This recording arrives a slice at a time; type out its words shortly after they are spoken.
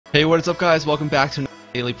Hey, what is up guys? Welcome back to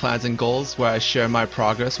Daily Plans and Goals, where I share my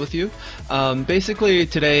progress with you. Basically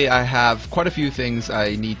today I have quite a few things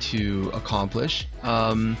I need to accomplish.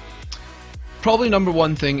 Probably number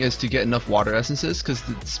one thing is to get enough water essences,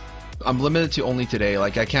 because I'm limited to only today.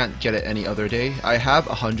 Like, I can't get it any other day. I have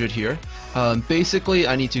 100 here. Basically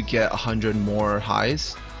I need to get 100 more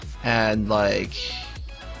highs and like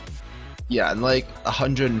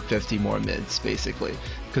 150 more mids, basically,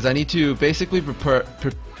 because I need to basically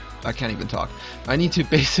I can't even talk. I need to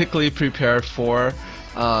basically prepare for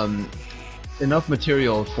enough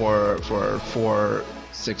material for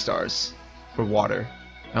 6 stars for water.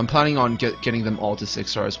 I'm planning on getting them all to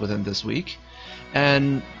 6 stars within this week.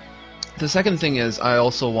 And the second thing is I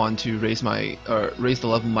also want to raise the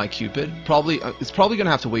level of my Cupid. It's probably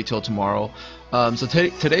gonna have to wait till tomorrow. So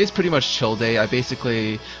today is pretty much chill day. I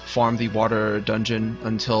basically farm the water dungeon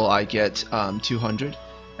until I get 200,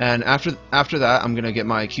 and after that I'm gonna get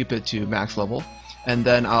my Cupid to max level, and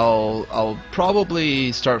then I'll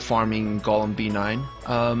probably start farming Golem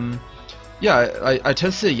B9. Yeah, I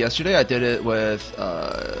tested it yesterday. I did it with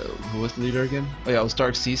who was the leader again? Oh yeah, it was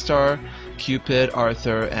Dark Sea Star, Cupid,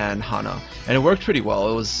 Arthur, and Hana, and it worked pretty well.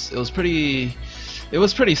 It was pretty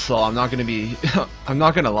slow. I'm not gonna be I'm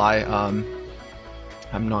not gonna lie.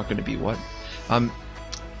 I'm not gonna be what?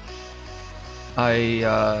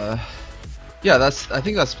 Yeah, I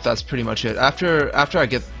think that's pretty much it. After I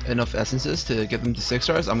get enough essences to get them to 6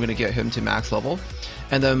 stars, I'm gonna get him to max level,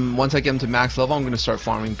 and then once I get him to max level, I'm gonna start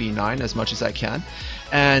farming B9 as much as I can,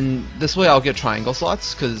 and this way I'll get triangle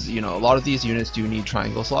slots, because you know a lot of these units do need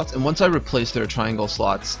triangle slots, and once I replace their triangle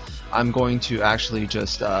slots, I'm going to actually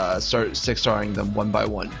just start 6-starring them one by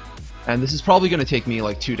one. And this is probably going to take me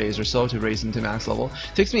like 2 days or so to raise them to max level.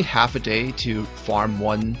 It takes me half a day to farm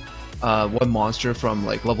one monster from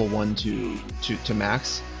like level 1 to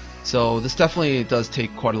max. So this definitely does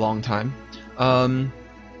take quite a long time.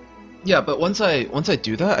 Yeah, but once I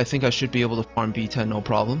do that, I think I should be able to farm B10 no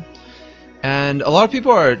problem. And a lot of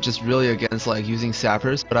people are just really against like using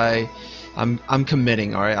sappers, but I'm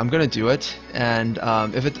committing. All right, I'm gonna do it. And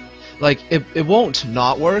if it won't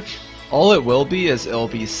not work. All it will be is it'll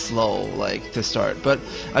be slow, like, to start. But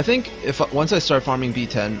I think once I start farming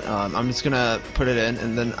B10, I'm just gonna put it in,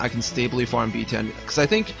 and then I can stably farm B10. Because I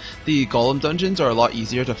think the Golem dungeons are a lot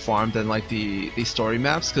easier to farm than like the story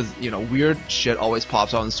maps, because you know weird shit always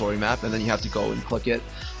pops out on the story map, and then you have to go and click it.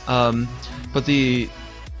 But the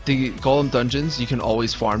Golem dungeons you can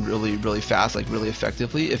always farm really fast, like really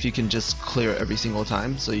effectively, if you can just clear it every single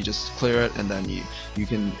time. So you just clear it, and then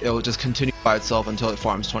it'll just continue by itself until it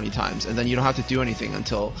farms 20 times, and then you don't have to do anything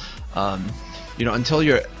until until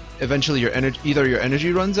eventually your energy, either your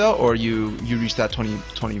energy runs out or you reach that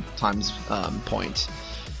 20 times point.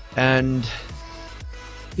 And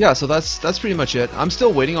yeah, so that's pretty much it. I'm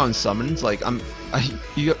still waiting on summons. Like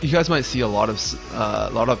you guys might see a lot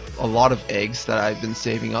of eggs that I've been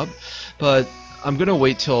saving up, but I'm gonna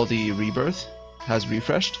wait till the rebirth has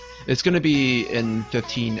refreshed. It's gonna be in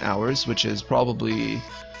 15 hours, which is probably,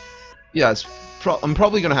 yeah, I'm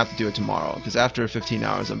probably gonna have to do it tomorrow, because after 15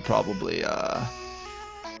 hours I'm probably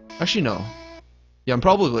actually no, yeah, I'm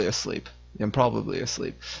probably asleep. Yeah, I'm probably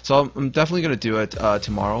asleep. So I'm definitely gonna do it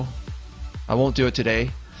tomorrow. I won't do it today.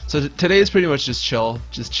 So today is pretty much just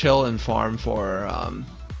chill and farm for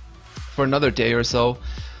another day or so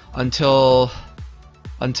until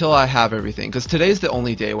I have everything, because today's the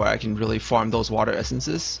only day where I can really farm those water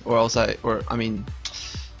essences, or I mean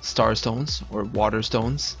star stones or water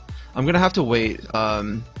stones. I'm gonna have to wait,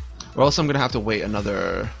 or else I'm gonna have to wait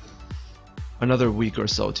another week or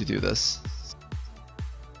so to do this.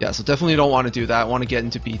 Yeah, so definitely don't want to do that. I want to get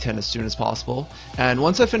into B10 as soon as possible. And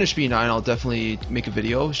once I finish B9, I'll definitely make a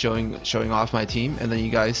video showing off my team, and then you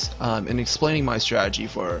guys and explaining my strategy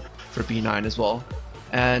for B9 as well.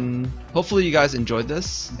 And hopefully you guys enjoyed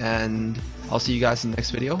this, and I'll see you guys in the next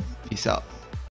video. Peace out.